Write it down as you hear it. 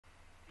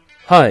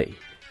はい。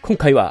今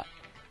回は、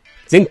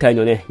前回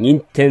のね、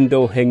任天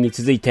堂編に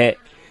続いて、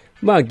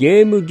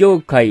ゲーム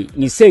業界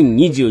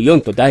2024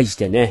と題し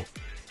てね、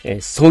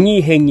ソ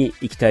ニー編に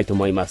行きたいと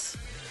思います。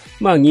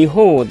日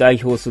本を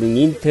代表する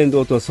任天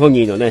堂とソ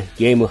ニーのね、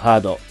ゲームハ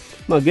ード。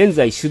現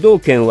在主導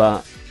権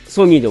は、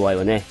ソニーの場合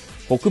はね、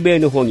北米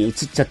の方に移っ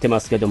ちゃって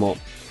ますけども、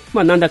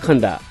なんだかん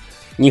だ、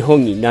日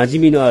本に馴染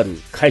みのある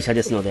会社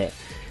ですので、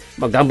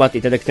頑張って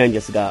いただきたいん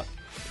ですが、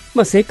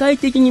世界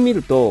的に見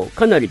ると、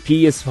かなり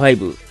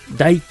PS5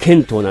 大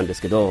健闘なんで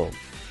すけど、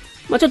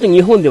ちょっと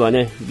日本では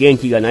ね、元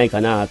気がない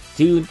かなっ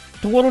ていう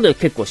ところで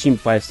結構心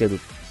配してる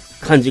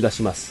感じが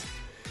します。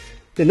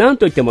で、なん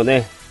といっても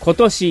ね、今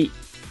年、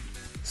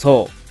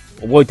そ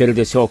う、覚えてる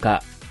でしょう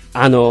か。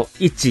1、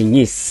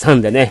2、3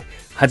でね、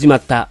始ま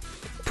った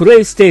プレ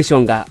イステーショ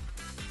ンが、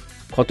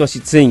今年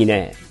ついに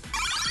ね、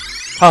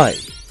はい、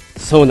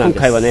そうなんです。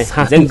今回はね、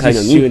前回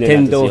の任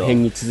天堂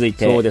編に続い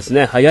て、そうです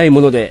ね、早い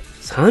もので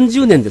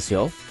30年です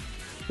よ。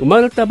生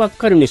まれたばっ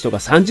かりの人が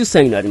30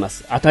歳になりま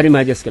す。当たり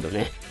前ですけど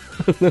ね。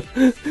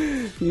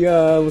いや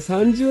ー、もう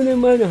30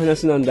年前の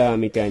話なんだ、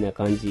みたいな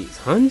感じ。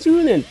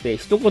30年って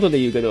一言で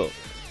言うけど、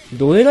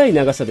どえらい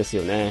長さです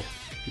よね。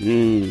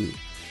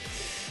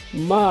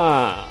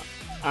あ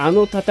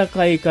の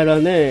戦いから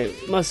ね、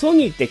ソ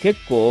ニーって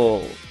結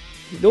構、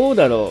どう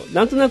だろう、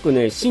なんとなく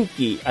ね、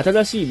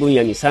新しい分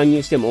野に参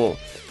入しても、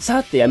さー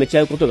ってやめち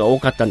ゃうことが多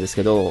かったんです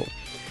けど、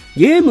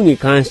ゲームに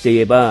関して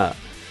言えば、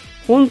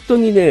本当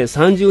にね、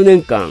30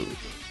年間、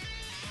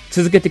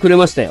続けてくれ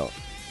ましたよ。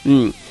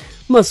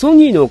ソ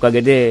ニーのおか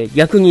げで、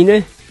逆に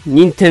ね、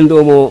任天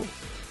堂も、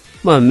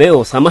目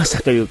を覚まし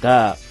たという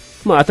か、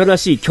新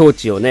しい境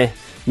地をね、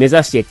目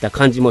指していった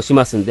感じもし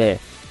ますんで、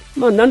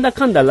なんだ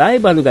かんだライ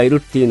バルがいるっ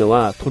ていうの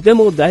は、とて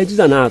も大事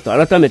だなと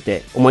改め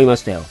て思いま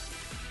したよ。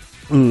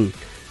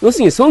要す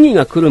るにソニー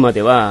が来るま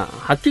では、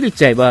はっきり言っ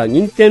ちゃえば、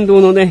任天堂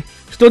のね、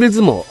一人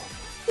相撲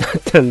だ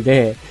ったん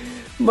で、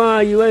い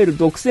わゆる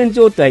独占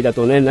状態だ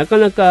とね、なか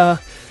な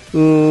か、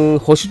保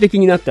守的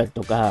になったり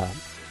とか、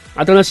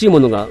新しい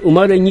ものが生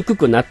まれにく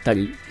くなった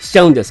りしち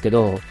ゃうんですけ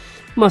ど、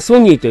ソ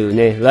ニーという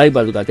ね、ライ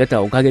バルが出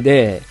たおかげ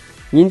で、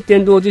任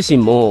天堂自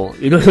身も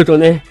いろいろと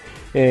ね、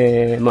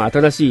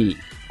新しい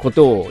こ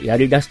とをや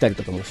り出したり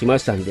とかもしま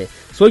したんで、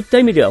そういった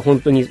意味では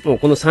本当にもう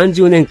この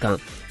30年間、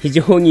非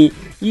常に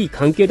いい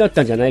関係だっ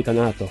たんじゃないか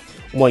なと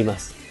思いま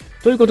す。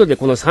ということで、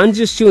この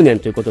30周年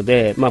ということ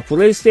で、プ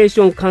レイステーシ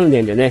ョン関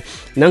連でね、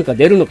なんか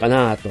出るのか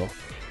なと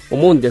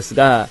思うんです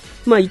が、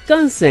い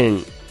かんせ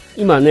ん、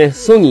今ね、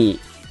ソニ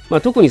ー、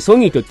特にソ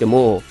ニーといって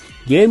も、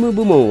ゲーム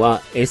部門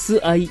は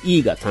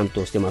SIE が担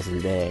当してます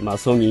んで、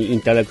ソニーイ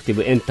ンタラクティ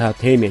ブエンター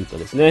テイメント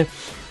ですね。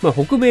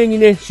北米に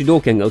ね、主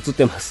導権が移っ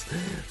てます。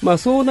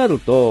そうなる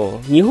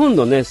と、日本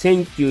のね、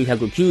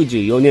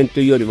1994年と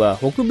いうよりは、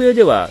北米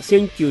では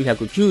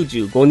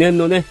1995年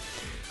のね、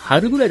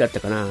春ぐらいだっ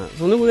たかな。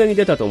そのぐらいに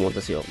出たと思うんで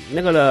すよ。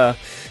だから、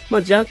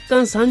若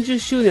干30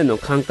周年の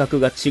感覚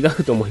が違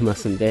うと思いま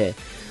すんで、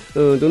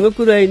どの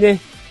くらい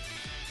ね、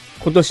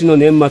今年の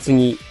年末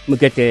に向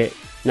けて、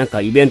なんか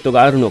イベント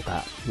があるの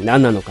か、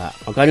何なのか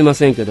わかりま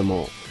せんけど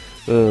も、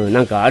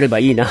なんかあれば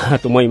いいな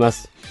と思いま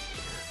す。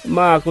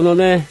この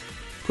ね、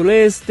プ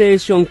レイステー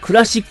ションク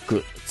ラシッ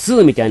ク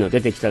2みたいなの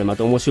出てきたらま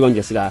た面白いん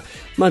ですが、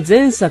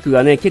前作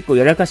がね、結構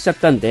やらかしちゃっ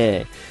たん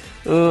で、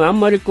あん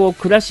まりこう、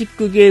クラシッ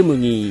クゲーム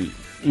に、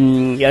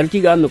やる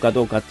気があるのか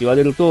どうかって言わ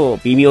れると、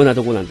微妙な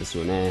とこなんです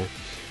よね。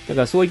だ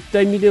からそういっ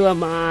た意味では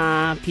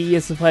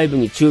PS5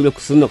 に注力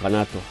するのか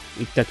なと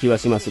いった気は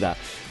しますが、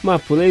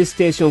プレイス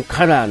テーション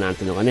カラーなん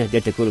てのがね、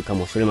出てくるか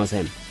もしれま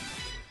せん。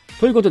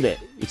ということで、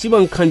一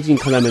番肝心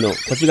要の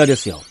こちらで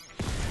すよ。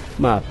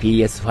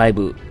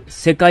PS5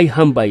 世界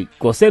販売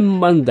5000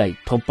万台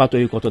突破と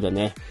いうことで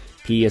ね、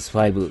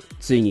PS5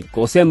 ついに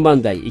5000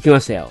万台いきま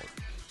したよ。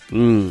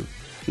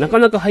なか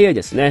なか早い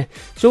ですね。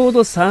ちょう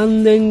ど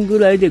3年ぐ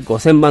らいで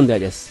5000万台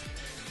です。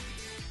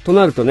と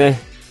なるとね、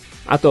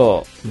あ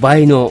と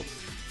倍の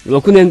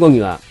6年後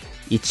には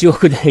1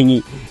億台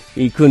に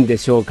行くんで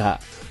しょうか。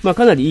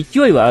かなり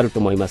勢いはあると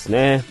思います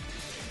ね。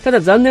た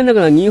だ残念な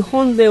がら日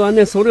本では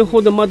ね、それ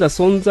ほどまだ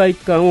存在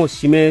感を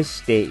示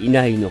してい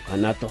ないのか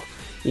なと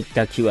いっ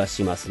た気は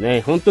します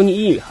ね。本当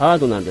にいいハー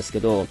ドなんですけ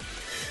ど、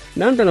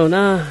なんだろう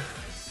な。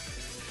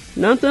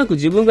なんとなく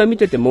自分が見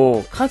てて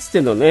も、かつ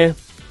てのね、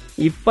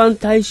一般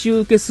大衆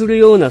受けする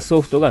ような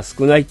ソフトが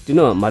少ないっていう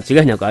のは間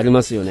違いなくあり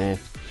ますよね。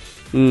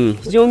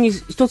非常に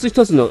一つ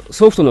一つの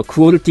ソフトの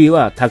クオリティ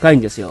は高い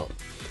んですよ。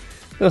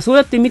だからそう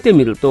やって見て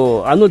みる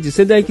と、次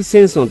世代機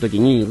戦争の時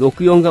に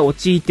64が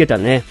陥ってた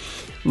ね、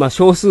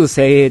少数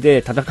精鋭で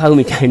戦う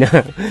みたいな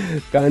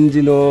感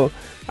じの、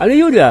あれ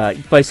よりはいっ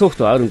ぱいソフ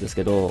トはあるんです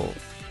けど、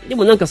で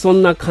もなんかそ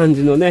んな感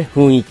じのね、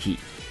雰囲気。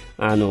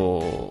な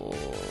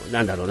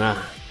んだろうな、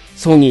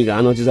ソニー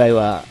が時代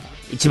は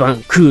一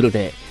番クール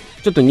で、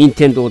ちょっと任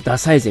天堂ダ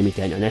サいぜみ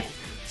たいなね、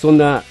そん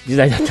な時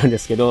代だったんで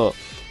すけど、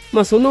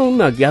そ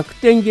の逆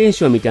転現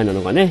象みたいな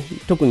のがね、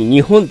特に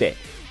日本で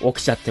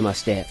起きちゃってま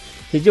して、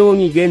非常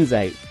に現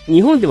在、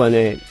日本では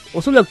ね、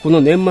おそらくこの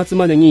年末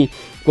までに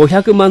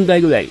500万台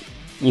ぐらい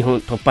日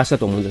本突破した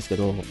と思うんですけ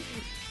ど、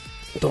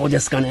どうで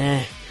すか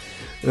ね。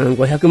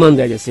500万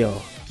台です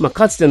よ。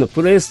かつての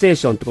プレイステー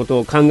ションってこと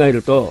を考え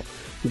ると、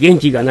元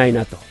気がない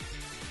なと。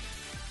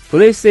プ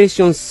レイステー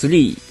ション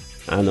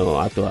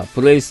3、あとは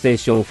プレイステー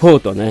ション4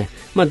とね、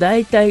だ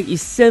いたい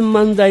1000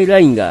万台ラ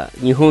インが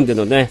日本で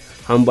のね、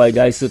販売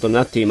台数と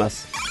なっていま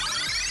す。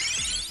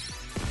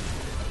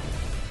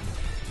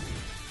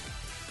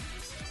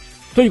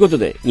ということ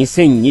で、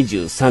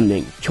2023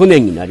年、去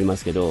年になりま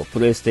すけど、プ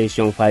レイステー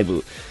ション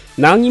5、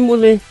何も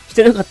ね、し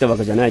てなかったわ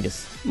けじゃないで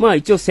す。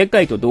一応世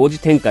界と同時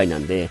展開な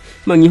んで、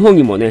日本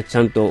にもね、ち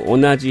ゃんと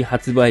同じ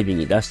発売日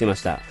に出してま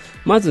した。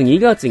まず2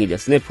月にで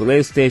すね、プレ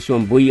イステーショ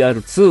ン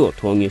VR2 を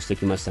投入して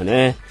きました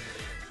ね。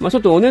ちょ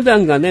っとお値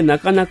段がね、な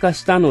かなか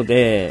したの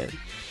で、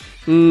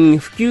普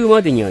及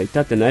までには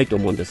至ってないと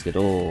思うんですけ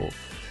ど、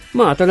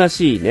新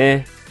しい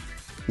ね、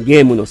ゲ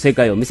ームの世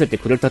界を見せて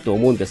くれたと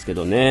思うんですけ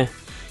どね。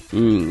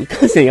い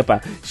かんせんやっ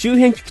ぱ周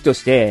辺機器と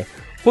して、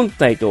本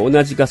体と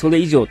同じかそれ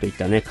以上といっ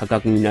たね、価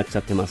格になっちゃ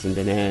ってますん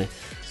でね。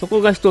そ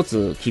こが一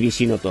つ厳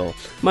しいのと、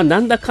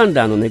なんだかん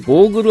だゴ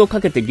ーグルをか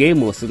けてゲー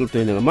ムをすると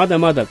いうのがまだ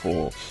まだ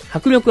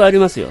迫力あり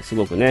ますよ、す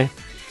ごくね。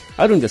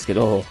あるんですけ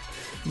ど、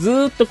ず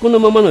ーっとこの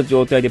ままの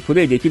状態でプ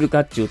レイできる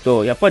かっていう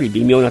と、やっぱり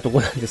微妙なとこ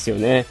ろなんですよ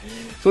ね。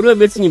それは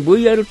別に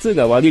VR2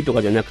 が悪いと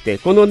かじゃなくて、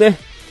このね、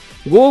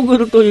ゴーグ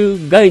ルと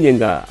いう概念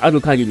がある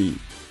限り、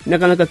な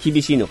かなか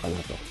厳しいのかな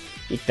と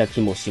いった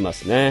気もしま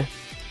すね。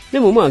で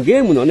も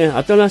ゲームのね、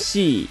新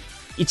しい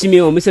一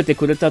面を見せて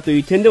くれたとい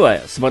う点では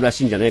素晴ら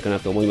しいんじゃないかな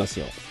と思います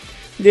よ。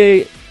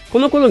で、こ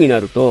の頃にな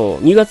ると、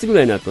2月ぐ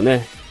らいになると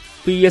ね、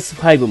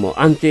PS5 も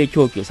安定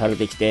供給され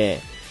てきて、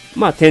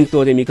店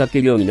頭で見か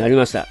けるようになり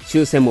ました。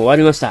抽選も終わ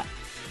りました。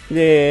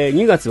で、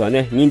2月は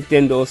ね、任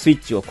天堂スイッ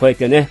チを超え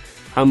てね、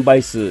販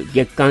売数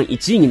月間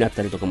1位になっ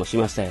たりとかもし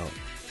ましたよ。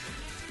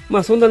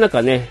そんな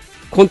中ね、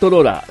コント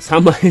ローラー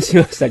3万円し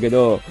ましたけ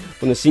ど、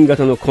この新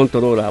型のコン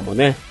トローラーも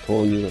ね、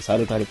投入さ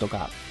れたりと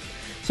か。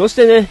そし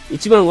てね、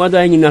一番話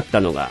題になった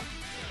のが、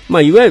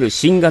いわゆる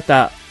新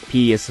型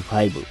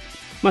PS5。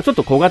ちょっ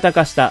と小型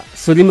化した、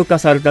スリム化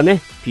された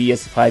ね、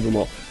PS5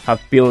 も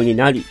発表に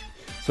なり、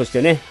そし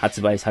てね、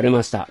発売され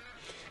ました。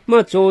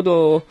ちょう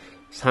ど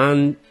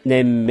3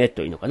年目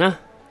というのかな。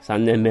3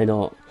年目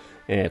の、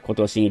今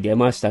年に出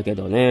ましたけ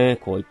どね、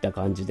こういった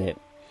感じで。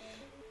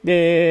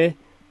で、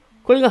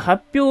これが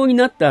発表に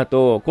なった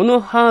後、こ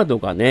のハード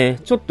がね、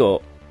ちょっ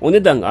とお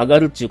値段が上が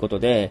るっていうこと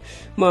で、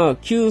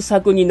旧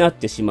作になっ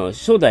てしまう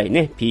初代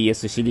ね、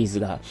PS シリーズ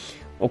が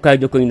お買い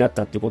得になっ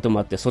たっていうことも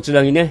あって、そち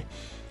らにね、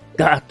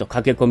ガーッと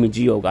駆け込み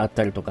需要があっ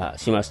たりとか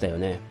しましたよ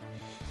ね。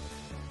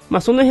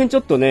その辺ちょ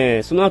っと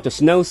ね、その後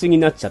品薄に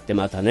なっちゃって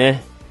また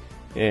ね、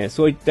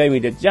そういった意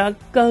味で若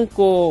干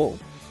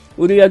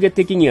売り上げ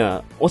的に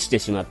は落ちて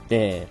しまっ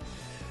て、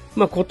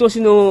今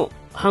年の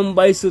販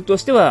売数と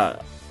しては、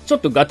ちょっ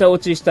とガタ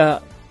落ちし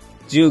た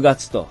10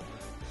月と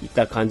いっ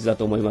た感じだ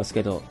と思います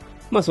けど、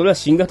それは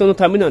新型の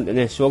ためなんで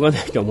ね、しょうがな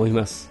いと思い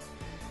ます。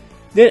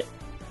で、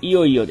い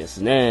よいよです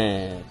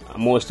ね、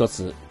もう一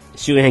つ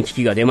周辺機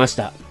器が出まし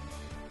た。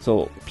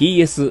そう、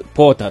PS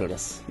ポータルで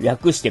す。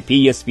略して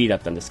PSP だ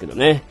ったんですけど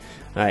ね。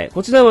はい。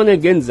こちらはね、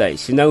現在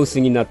品薄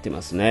になって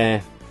ます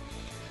ね。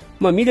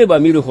見れば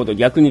見るほど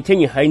逆に手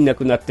に入んな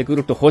くなってく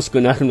ると欲し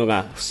くなるの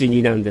が不思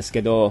議なんです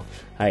けど、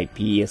はい、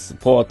PS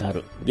ポータ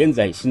ル。現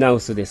在品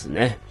薄です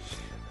ね。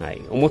は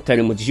い。思った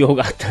よりも需要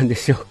があったんで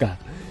しょうか。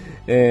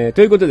とい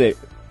うことで、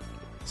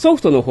ソ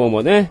フトの方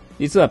もね、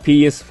実は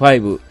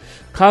PS5、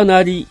か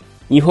なり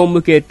日本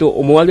向けと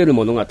思われる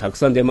ものがたく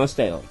さん出まし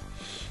たよ。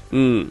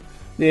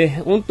で、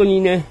本当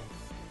にね、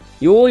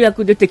ようや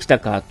く出てきた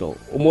かと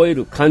思え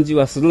る感じ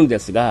はするんで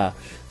すが、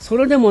そ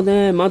れでも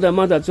ね、まだ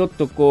まだちょっ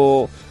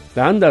と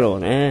なんだろう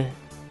ね。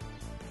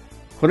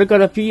これか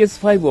ら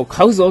PS5 を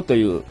買うぞと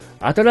いう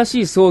新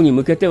しい層に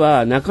向けて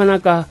はなかな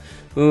か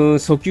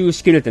訴求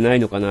しきれてない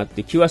のかなっ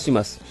て気はし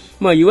ます。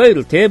いわゆ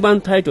る定番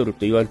タイトルと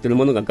言われている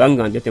ものがガン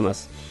ガン出てま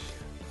す。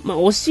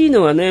惜しい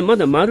のはね、ま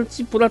だマル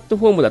チプラット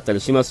フォームだった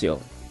りしますよ。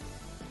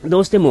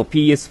どうしても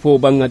PS4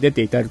 版が出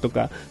ていたりと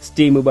か、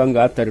Steam 版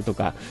があったりと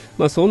か、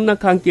そんな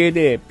関係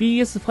で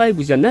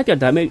PS5 じゃなきゃ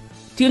ダメっ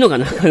ていうのが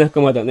なかなか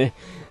まだね、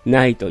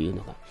ないという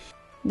のが。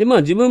で、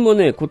自分も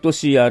ね、今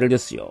年あれで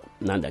すよ。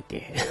なんだっ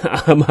け。ア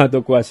ーマー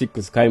ドコア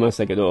6買いまし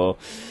たけど、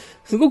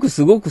すごく、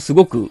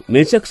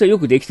めちゃくちゃよ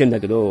くできてん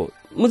だけど、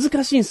難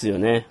しいんですよ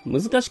ね。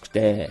難しく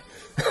て、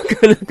な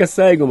かなか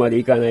最後まで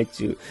いかないっ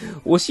ていう、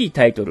惜しい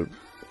タイトル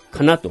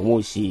かなと思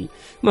うし、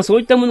そう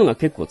いったものが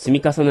結構積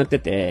み重なって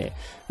て、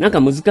なんか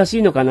難し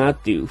いのかなっ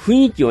ていう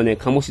雰囲気をね、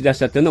醸し出し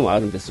たっていうのもあ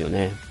るんですよ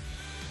ね。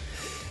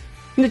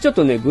で、ちょっ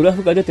とね、グラ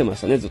フが出てま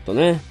したね、ずっと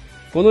ね。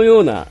このよ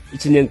うな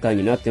1年間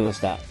になってま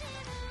した。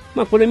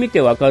これ見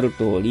てわかる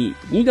通り、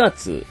2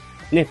月、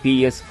ね、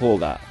PS4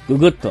 がぐ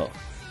ぐっと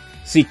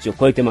スイッチを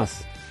超えてま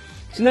す。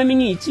ちなみ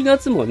に1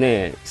月も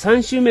ね、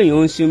3週目、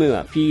4週目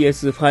は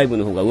PS5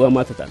 の方が上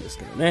回ってたんです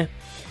けどね。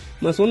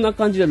そんな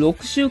感じで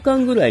6週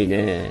間ぐらい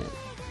ね、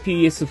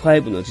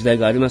PS5 の時代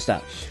がありまし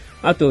た。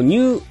あと、ニ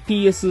ュ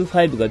ー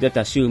PS5 が出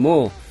た週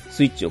も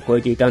スイッチを超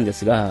えていたんで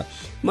すが、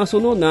そ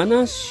の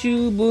7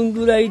週分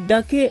ぐらい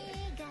だけ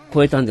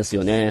超えたんです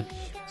よね。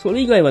そ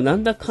れ以外はな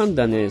んだかん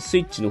だね、ス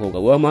イッチの方が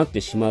上回っ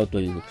てしまうと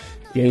いう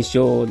現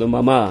象の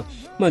まま、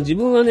自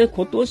分はね、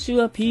今年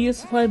は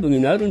PS5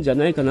 になるんじゃ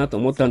ないかなと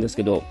思ったんです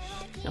けど、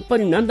やっぱ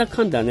りなんだ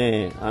かんだ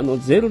ね、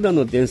ゼルダ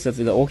の伝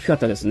説が大きかっ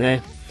たです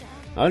ね。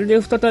あれ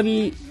で再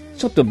び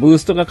ちょっとブー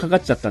ストがかか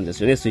っちゃったんで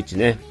すよね、スイッチ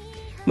ね。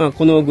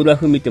このグラ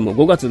フ見ても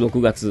5月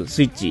6月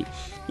スイッチ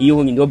異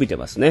様に伸びて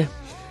ますね。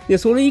で、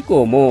それ以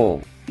降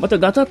もまた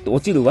ガタッと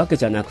落ちるわけ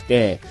じゃなく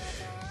て、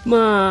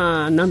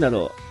なんだ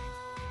ろ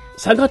う、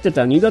下がって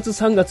た2月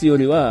3月よ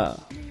りは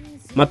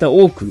また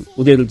多く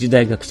売れる時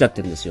代が来ちゃっ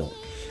てるんですよ。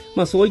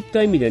そういっ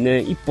た意味でね、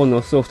一本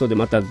のソフトで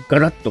またガ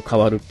ラッと変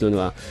わるっていうの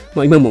は、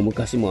今も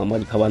昔もあま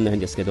り変わんないん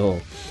ですけど、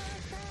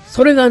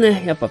それが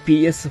ね、やっぱ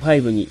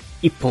PS5 に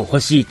一本欲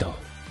しいと。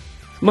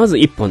まず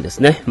一本です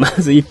ね。ま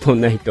ず一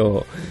本ない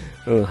と、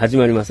始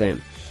まりませ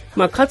ん。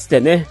かつて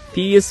ね、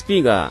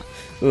PSP が、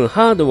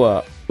ハード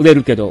は売れ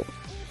るけど、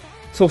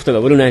ソフトが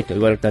売れないと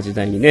言われた時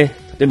代にね、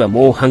例えば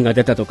モンハンが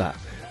出たとか、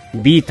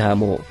ビーター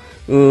も、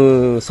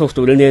ソフ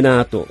ト売れねえ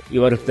なと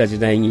言われてた時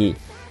代に、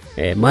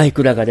マイ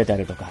クラが出た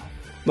りとか、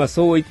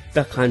そういっ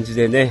た感じ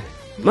でね、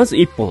まず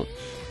一本、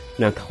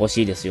なんか欲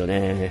しいですよ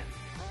ね。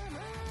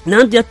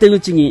なんてやってるう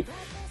ちに、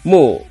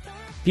も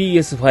う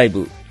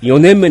PS5 4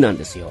年目なん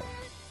ですよ。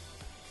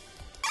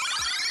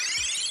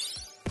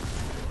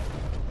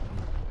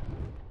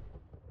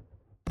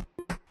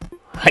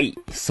はい、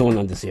そう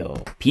なんです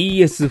よ。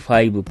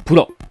PS5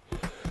 Pro。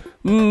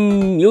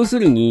要す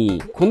る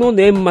に、この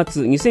年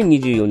末、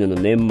2024年の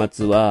年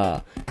末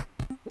は、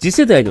次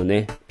世代の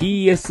ね、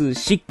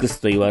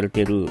PS6 と言われ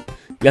てる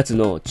やつ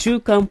の中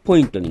間ポ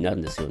イントになる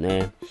んですよ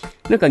ね。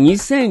なんか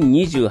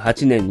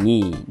2028年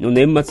の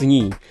年末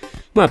に、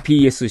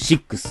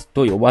PS6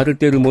 と呼ばれ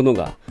ているもの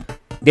が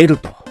出る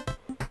と。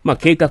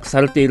計画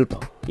されていると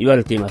言わ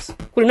れています。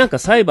これなんか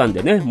裁判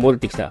でね、漏れ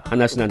てきた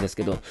話なんです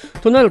けど、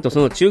となるとそ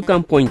の中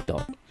間ポイン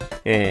ト、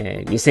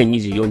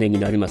2024年に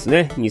なります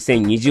ね。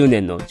2020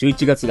年の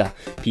11月が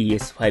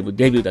PS5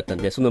 デビューだったん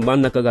で、その真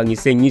ん中が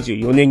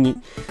2024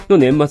年の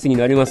年末に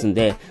なりますん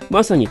で、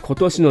まさに今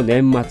年の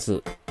年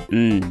末。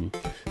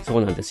そ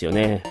うなんですよ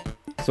ね。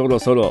そろ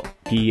そろ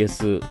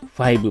PS5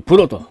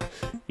 Pro と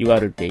言わ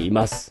れてい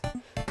ます。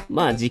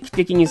時期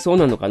的にそう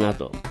なのかな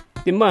と。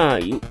で、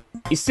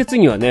一説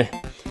にはね、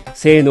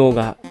性能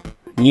が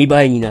2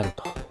倍になる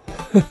と。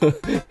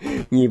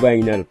2倍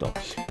になると。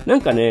な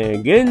んか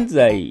ね、現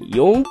在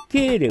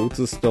 4K で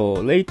映す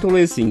と、レイト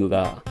レーシング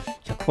が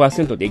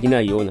 100% でき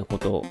ないようなこ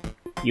とを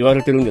言わ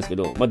れてるんですけ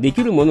ど、で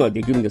きるものは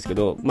できるんですけ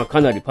ど、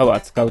かなりパワ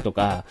ー使うと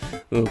か、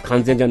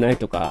完全じゃない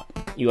とか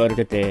言われ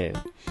てて、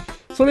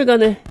それが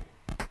ね、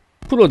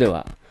プロで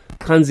は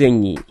完全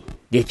に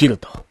できる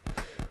と。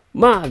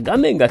画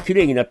面が綺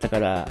麗になったか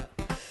ら、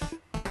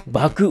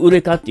爆売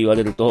れかって言わ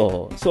れる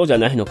と、そうじゃ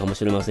ないのかも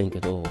しれませんけ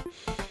ど、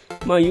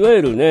いわ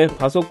ゆるね、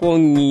パソコ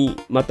ンに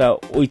また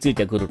追いつい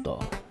てくる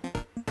と。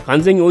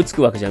完全に追いつ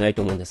くわけじゃない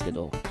と思うんですけ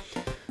ど、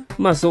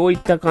そういっ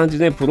た感じ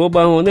で、プロ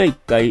版をね、一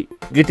回入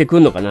れてく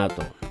んのかな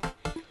と。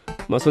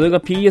それが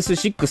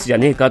PS6 じゃ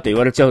ねえかと言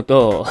われちゃう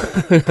と、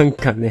なん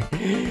かね、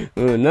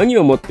何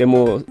をもって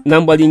もナ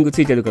ンバリング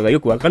ついてるかがよ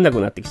くわかんな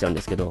くなってきちゃうん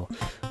ですけど、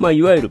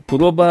いわゆるプ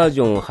ロバー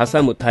ジョンを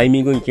挟むタイ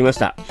ミングに来まし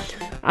た。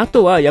あ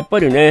とは、やっぱ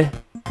りね、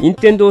任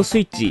天堂ス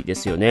イッチで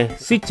すよね。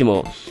スイッチ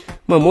も、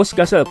もし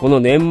かしたらこの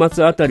年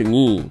末あたり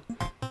に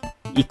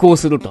移行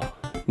すると。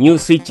ニュー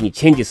スイッチに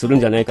チェンジするん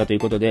じゃないかという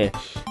ことで、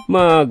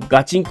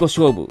ガチンコ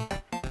勝負、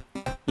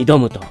挑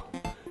むと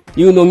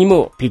いうのに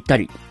もぴった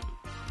り。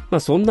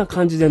そんな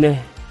感じで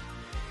ね、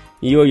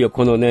いよいよ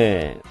この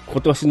ね、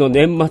今年の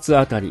年末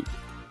あたり、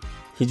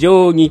非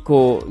常にニ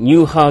ュ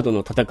ーハードの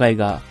戦い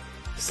が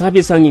久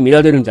々に見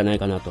られるんじゃない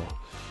かなと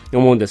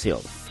思うんです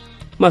よ。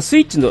ス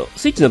イッチ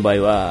の場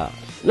合は、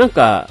なん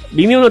か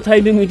微妙なタ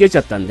イミングに出ち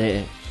ゃったん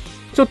で、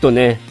ちょっと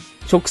ね、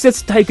直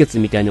接対決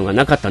みたいのが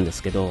なかったんで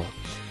すけど、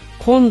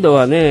今度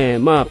はね、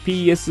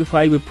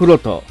PS5 Pro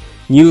と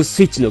ニュー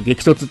スイッチの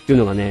激突っていう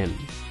のがね、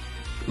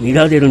見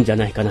られるんじゃ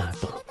ないかな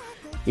と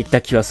いっ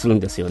た気はするん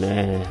ですよ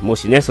ね。も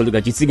しね、それ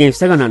が実現し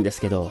たがなんです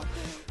けど、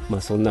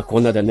そんなこ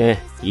んなで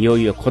ね、いよ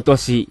いよ今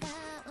年、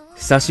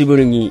久しぶ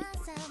りに、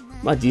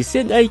次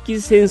世代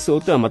機戦争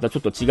とはまたちょ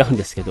っと違うん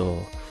ですけど、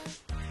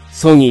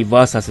ソニー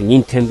VS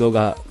任天堂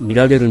が見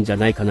られるんじゃ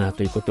ないかな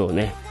ということを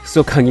ね、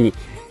密かに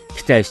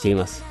期待してい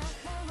ます。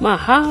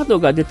ハード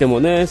が出ても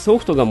ね、ソ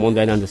フトが問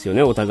題なんですよ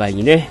ね、お互い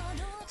にね。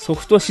ソ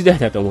フト次第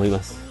だと思い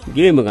ます。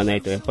ゲームがな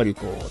いとやっぱり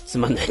つ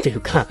まんないという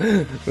か、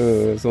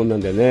そうな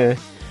んだよね。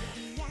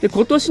で、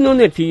今年の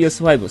ね、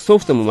PS5、ソ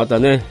フトもまた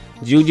ね、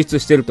充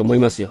実してると思い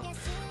ますよ。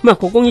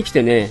ここに来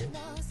てね、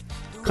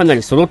かな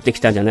り揃ってき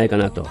たんじゃないか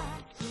なと。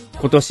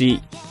今年、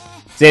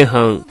前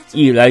半、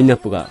いいラインナッ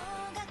プが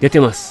出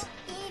てます。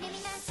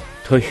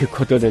という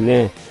ことで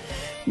ね、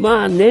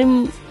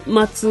年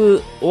末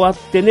終わっ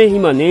てね、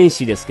今年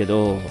始ですけ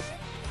ど、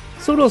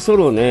そろそ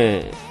ろ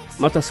ね、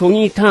またソ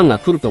ニーターンが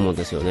来ると思うん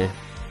ですよね。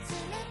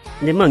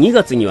で、2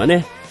月には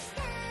ね、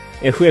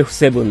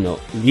FF7 の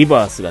リ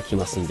バースが来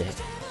ますんで、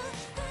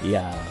い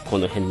やー、こ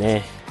の辺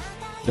ね、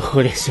ど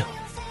うでしょう。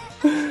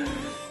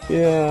い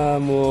やー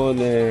もう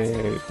ね、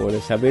これ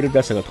喋る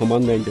打者が止ま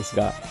んないんです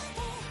が、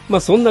ま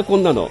あそんなこ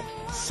んなの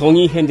ソ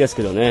ニー編です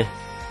けどね、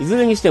いず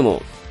れにして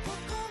も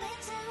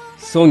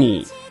ソ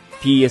ニ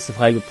ー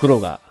PS5 Pro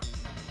が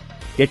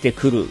出て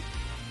くる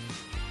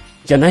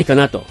じゃないか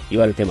なと言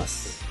われてま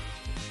す。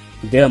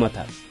ではま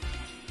た。